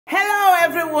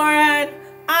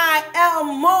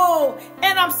Mo,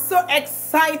 and I'm so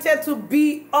excited to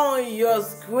be on your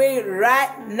screen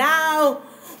right now.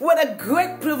 What a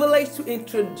great privilege to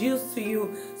introduce to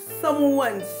you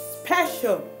someone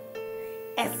special,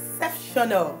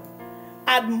 exceptional,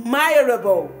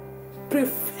 admirable,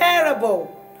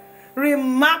 preferable,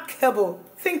 remarkable.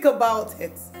 Think about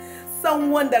it.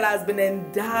 Someone that has been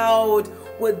endowed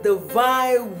with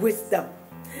divine wisdom.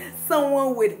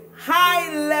 Someone with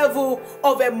high level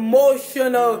of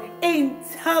emotional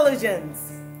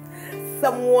intelligence.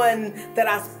 Someone that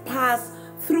has passed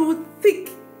through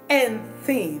thick and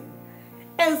thin.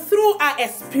 And through our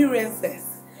experiences,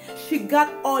 she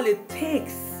got all it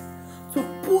takes to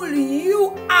pull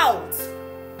you out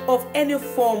of any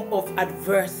form of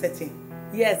adversity.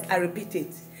 Yes, I repeat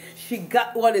it. She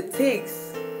got what it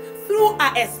takes through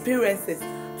our experiences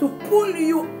to pull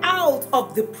you out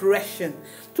of depression,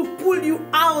 to pull you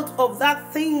out of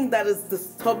that thing that is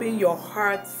disturbing your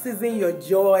heart, seizing your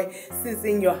joy,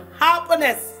 seizing your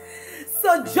happiness.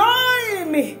 So join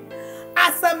me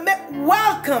as I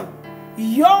welcome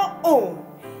your own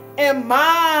and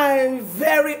my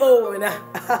very own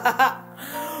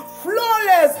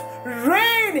Flawless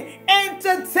Reign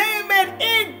Entertainment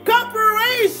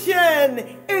Incorporation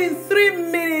in 3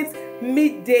 minutes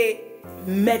midday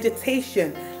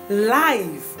meditation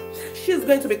live. She's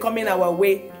going to be coming our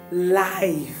way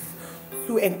live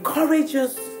to encourage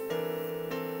us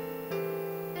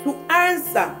to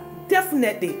answer,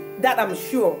 definitely, that I'm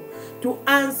sure, to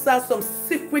answer some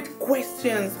secret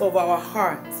questions of our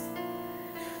hearts,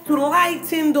 to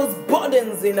lighten those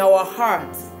burdens in our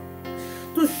hearts,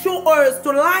 to show us,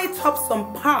 to light up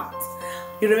some paths.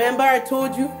 You remember I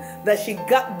told you that she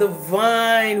got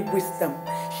divine wisdom.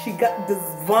 She got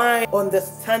divine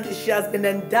understanding. She has been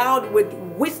endowed with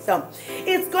wisdom.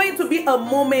 It's going to be a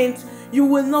moment you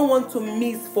will not want to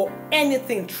miss for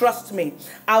anything. Trust me.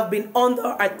 I've been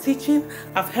under her teaching.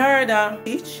 I've heard her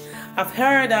teach. I've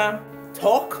heard her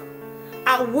talk.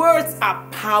 Our words are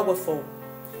powerful.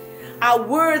 Our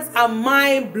words are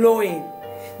mind-blowing.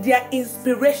 They are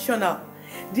inspirational.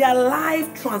 They are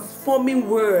life-transforming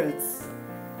words.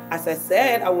 As I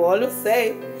said, I will always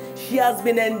say, she has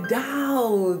been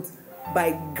endowed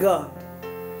by God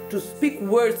to speak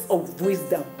words of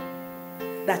wisdom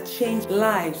that change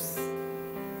lives,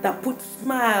 that put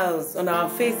smiles on our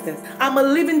faces. I'm a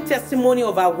living testimony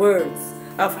of her words.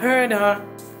 I've heard her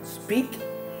speak,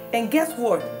 and guess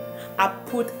what? I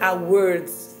put her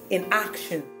words in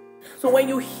action. So when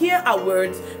you hear her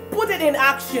words, put it in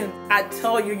action. I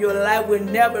tell you, your life will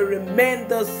never remain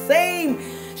the same.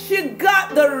 She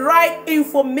got the right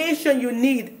information you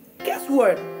need. Guess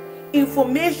what?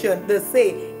 Information, they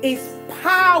say, is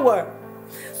power.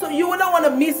 So you will not want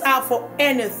to miss out for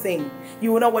anything.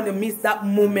 You will not want to miss that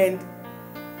moment.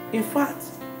 In fact,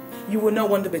 you will not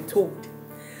want to be told.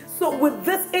 So with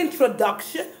this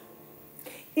introduction,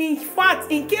 in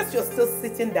fact, in case you're still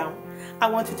sitting down, I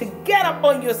want you to get up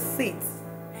on your seats.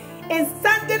 In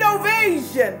standing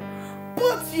ovation,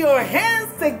 put your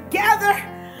hands together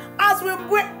as we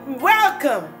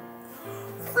welcome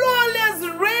Flawless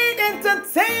Reign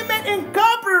Entertainment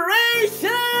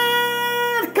Incorporation.